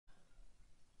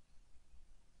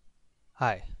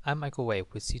Hi, I'm Michael Way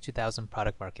with C2000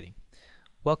 Product Marketing.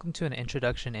 Welcome to an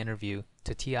introduction interview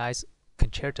to TI's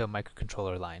Concerto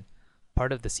microcontroller line,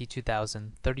 part of the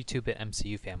C2000 32-bit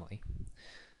MCU family.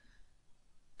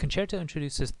 Concerto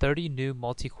introduces 30 new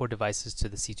multi-core devices to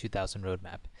the C2000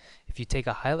 roadmap. If you take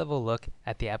a high-level look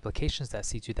at the applications that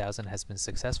C2000 has been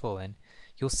successful in,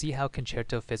 you'll see how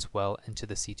Concerto fits well into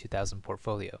the C2000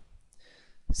 portfolio.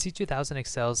 C2000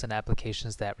 excels in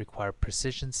applications that require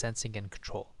precision sensing and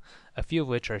control, a few of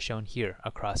which are shown here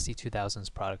across C2000's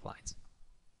product lines.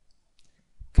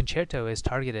 Concerto is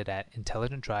targeted at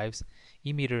intelligent drives,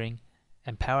 e-metering,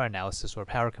 and power analysis or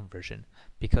power conversion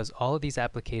because all of these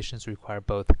applications require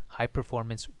both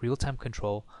high-performance real-time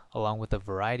control along with a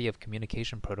variety of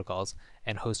communication protocols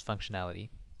and host functionality.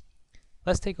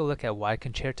 Let's take a look at why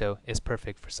Concerto is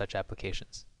perfect for such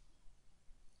applications.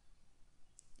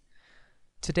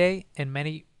 Today, in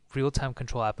many real-time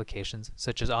control applications,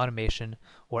 such as automation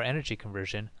or energy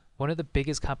conversion, one of the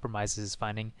biggest compromises is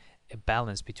finding a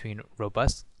balance between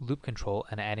robust loop control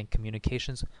and adding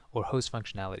communications or host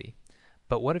functionality.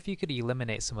 But what if you could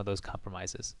eliminate some of those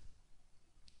compromises?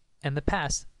 In the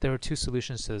past, there were two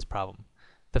solutions to this problem.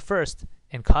 The first,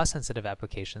 in cost-sensitive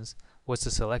applications, was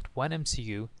to select one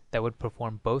MCU that would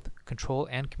perform both control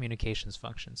and communications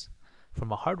functions.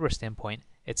 From a hardware standpoint,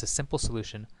 it's a simple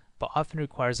solution, but often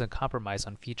requires a compromise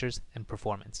on features and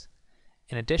performance.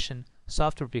 In addition,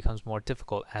 software becomes more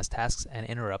difficult as tasks and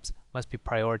interrupts must be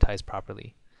prioritized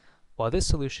properly. While this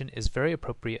solution is very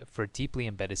appropriate for deeply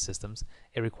embedded systems,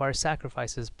 it requires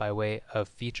sacrifices by way of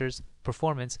features,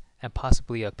 performance, and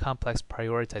possibly a complex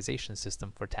prioritization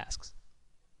system for tasks.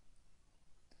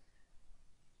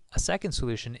 A second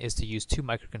solution is to use two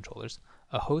microcontrollers,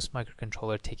 a host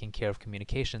microcontroller taking care of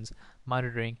communications,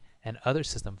 monitoring, and other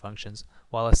system functions,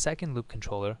 while a second loop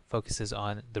controller focuses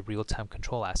on the real-time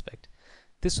control aspect.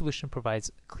 This solution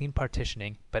provides clean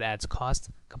partitioning but adds cost,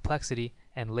 complexity,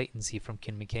 and latency from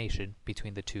communication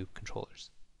between the two controllers.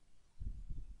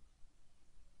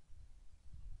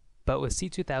 But with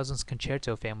C2000's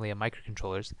Concerto family of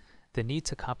microcontrollers, the need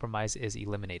to compromise is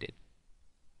eliminated.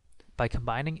 By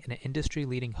combining an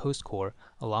industry-leading host core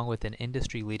along with an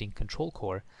industry-leading control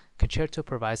core, Concerto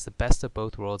provides the best of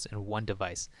both worlds in one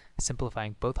device,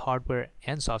 simplifying both hardware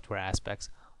and software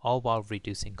aspects, all while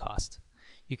reducing cost.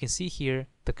 You can see here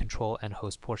the control and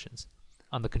host portions.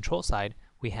 On the control side,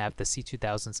 we have the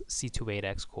C2000's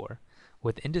C28X core.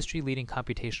 With industry-leading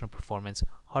computational performance,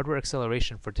 hardware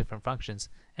acceleration for different functions,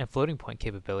 and floating point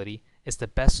capability, it's the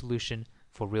best solution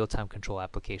for real-time control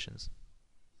applications.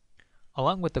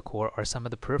 Along with the core are some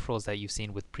of the peripherals that you've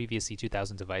seen with previous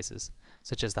C2000 devices,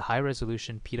 such as the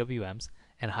high-resolution PWMs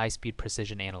and high-speed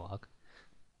precision analog.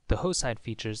 The host side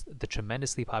features the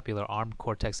tremendously popular ARM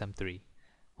Cortex-M3.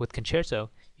 With Concerto,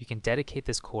 you can dedicate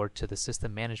this core to the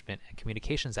system management and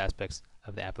communications aspects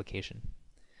of the application.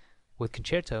 With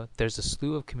Concerto, there's a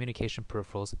slew of communication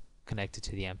peripherals connected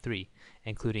to the M3,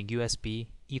 including USB,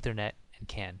 Ethernet, and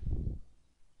CAN.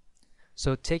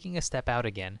 So taking a step out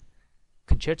again,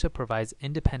 Concerto provides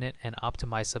independent and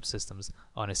optimized subsystems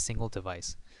on a single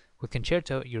device. With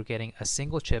Concerto, you're getting a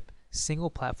single chip, single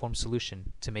platform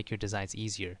solution to make your designs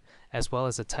easier, as well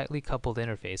as a tightly coupled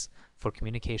interface for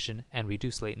communication and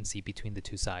reduced latency between the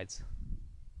two sides.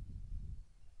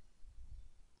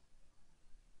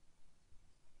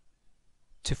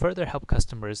 To further help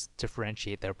customers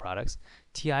differentiate their products,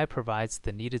 TI provides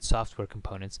the needed software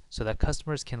components so that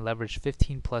customers can leverage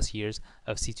 15 plus years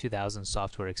of C2000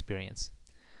 software experience.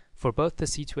 For both the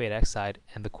C28X side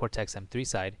and the Cortex-M3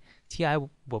 side, TI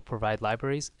will provide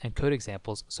libraries and code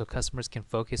examples so customers can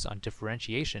focus on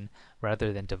differentiation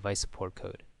rather than device support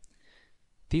code.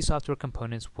 These software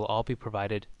components will all be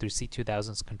provided through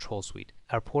C2000's Control Suite,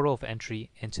 our portal of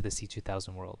entry into the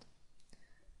C2000 world.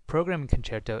 Programming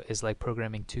Concerto is like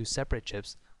programming two separate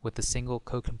chips with a single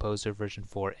Code Composer version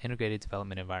 4 integrated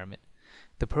development environment.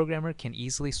 The programmer can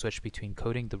easily switch between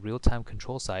coding the real-time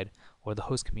control side or the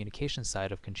host communication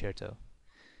side of Concerto.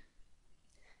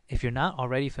 If you're not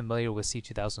already familiar with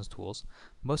C2000's tools,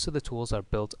 most of the tools are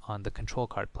built on the control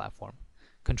card platform.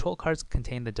 Control cards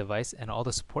contain the device and all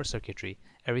the support circuitry,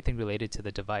 everything related to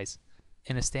the device,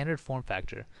 in a standard form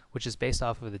factor, which is based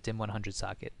off of the DIMM100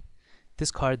 socket.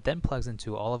 This card then plugs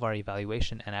into all of our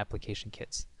evaluation and application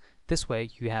kits. This way,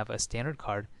 you have a standard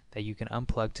card that you can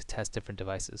unplug to test different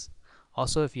devices.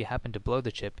 Also, if you happen to blow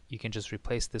the chip, you can just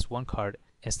replace this one card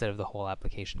instead of the whole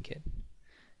application kit.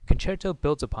 Concerto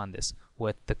builds upon this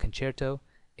with the Concerto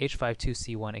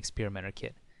H52C1 Experimenter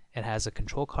Kit. It has a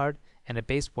control card and a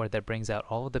baseboard that brings out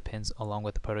all of the pins along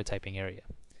with the prototyping area.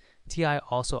 TI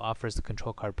also offers the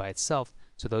control card by itself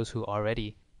to those who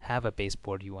already have a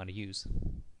baseboard you want to use.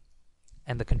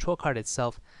 And the control card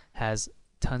itself has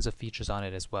tons of features on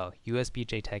it as well. USB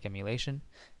JTAG emulation,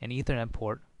 an Ethernet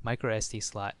port, micro SD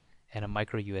slot, and a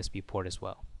micro USB port as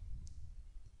well.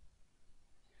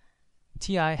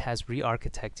 TI has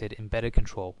re-architected embedded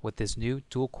control with this new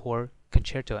dual-core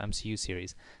Concerto MCU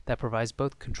series that provides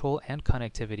both control and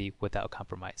connectivity without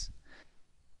compromise.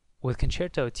 With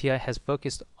Concerto, TI has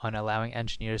focused on allowing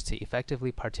engineers to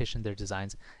effectively partition their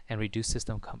designs and reduce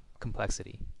system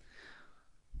complexity.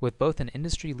 With both an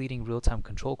industry-leading real-time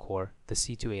control core, the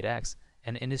C28X,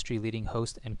 and industry-leading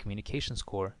host and communications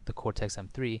core, the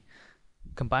Cortex-M3,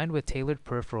 combined with tailored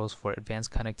peripherals for advanced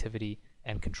connectivity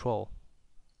and control,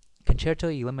 Concerto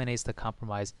eliminates the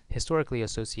compromise historically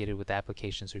associated with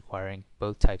applications requiring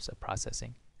both types of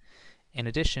processing. In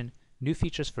addition, new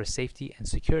features for safety and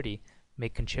security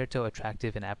make Concerto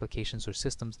attractive in applications or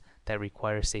systems that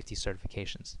require safety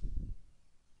certifications.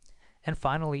 And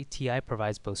finally, TI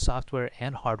provides both software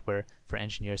and hardware for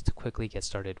engineers to quickly get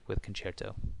started with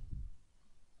Concerto.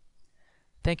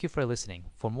 Thank you for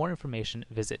listening. For more information,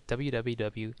 visit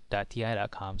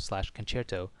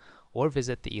www.ti.com/concerto or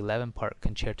visit the 11-part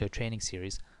Concerto training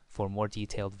series for more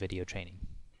detailed video training.